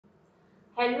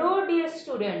Hello dear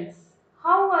students,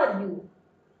 how are you?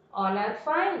 All are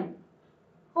fine.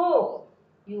 Hope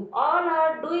you all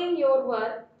are doing your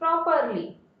work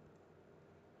properly.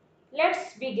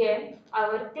 Let's begin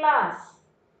our class.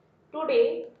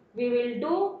 Today we will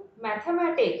do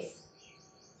mathematics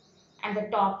and the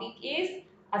topic is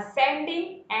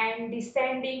ascending and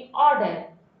descending order.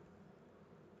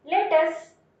 Let us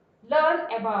learn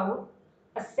about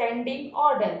ascending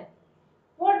order.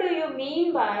 What do you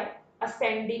mean by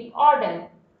ascending order?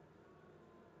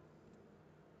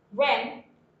 When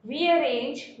we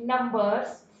arrange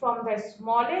numbers from the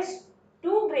smallest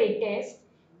to greatest,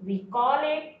 we call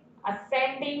it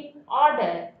ascending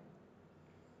order.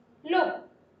 Look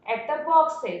at the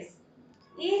boxes.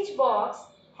 Each box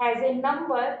has a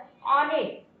number on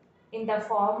it in the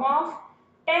form of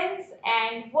tens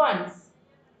and ones,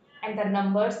 and the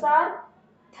numbers are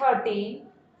 13,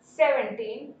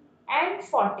 17 and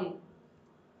 14.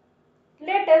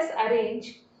 Let us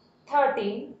arrange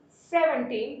 13,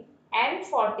 17 and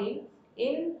 14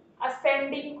 in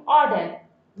ascending order,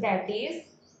 that is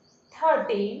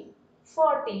 13,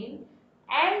 14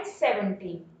 and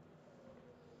 17.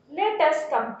 Let us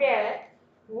compare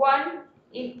 1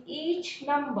 in each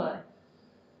number.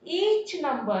 Each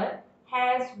number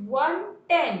has 1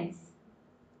 tens.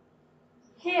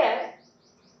 Here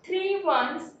 3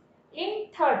 ones in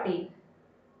 30,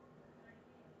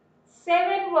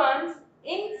 7 ones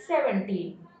in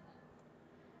 17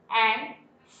 and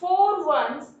 4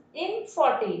 ones in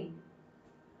 14.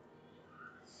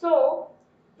 So,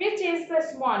 which is the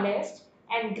smallest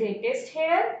and greatest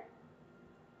here?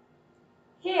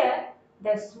 Here,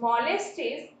 the smallest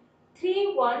is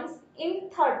 3 ones in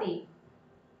 30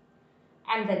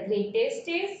 and the greatest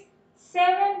is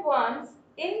 7 ones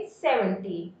in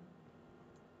 70.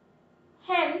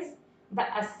 Hence, the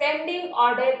ascending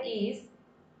order is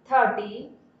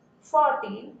 13,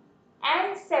 14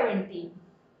 and 17.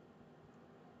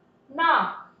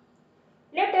 Now,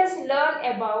 let us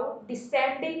learn about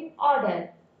descending order.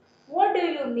 What do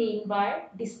you mean by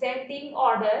descending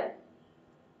order?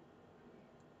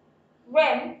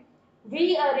 When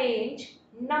we arrange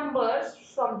numbers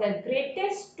from the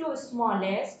greatest to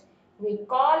smallest, we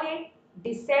call it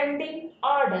descending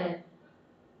order.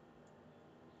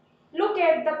 Look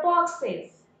at the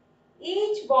boxes.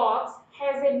 Each box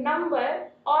has a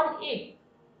number on it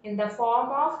in the form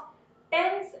of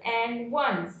tens and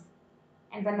ones,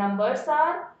 and the numbers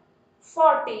are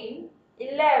 14,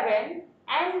 11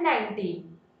 and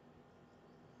 19.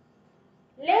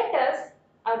 Let us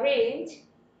arrange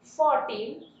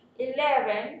 14,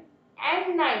 11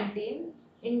 and 19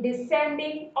 in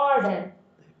descending order,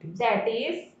 that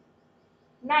is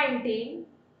 19,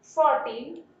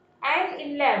 14 and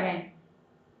 11.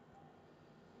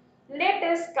 Let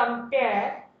us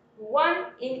compare 1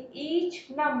 in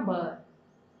each number.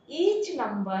 Each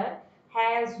number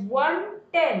has 1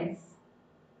 tens.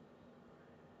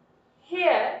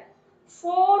 Here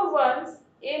 4 ones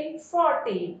in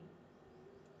 14,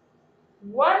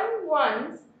 1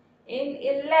 ones in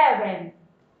 11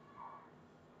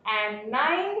 and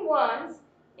 9 ones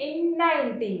in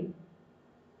 19.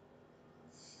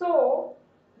 So,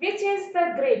 which is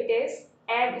the greatest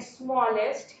and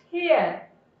smallest here?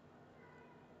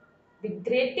 The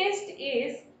greatest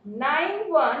is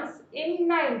 9 ones in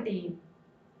 19.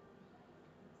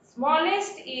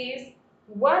 Smallest is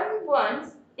 1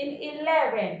 ones in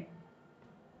 11.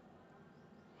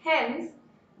 Hence,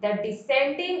 the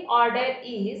descending order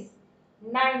is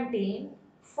 19,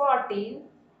 14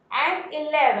 and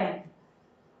 11.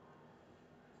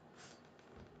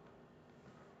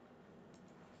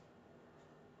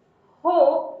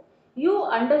 Hope you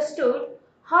understood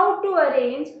how to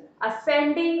arrange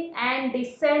ascending and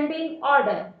descending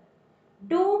order.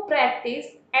 Do practice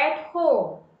at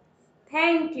home.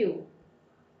 Thank you.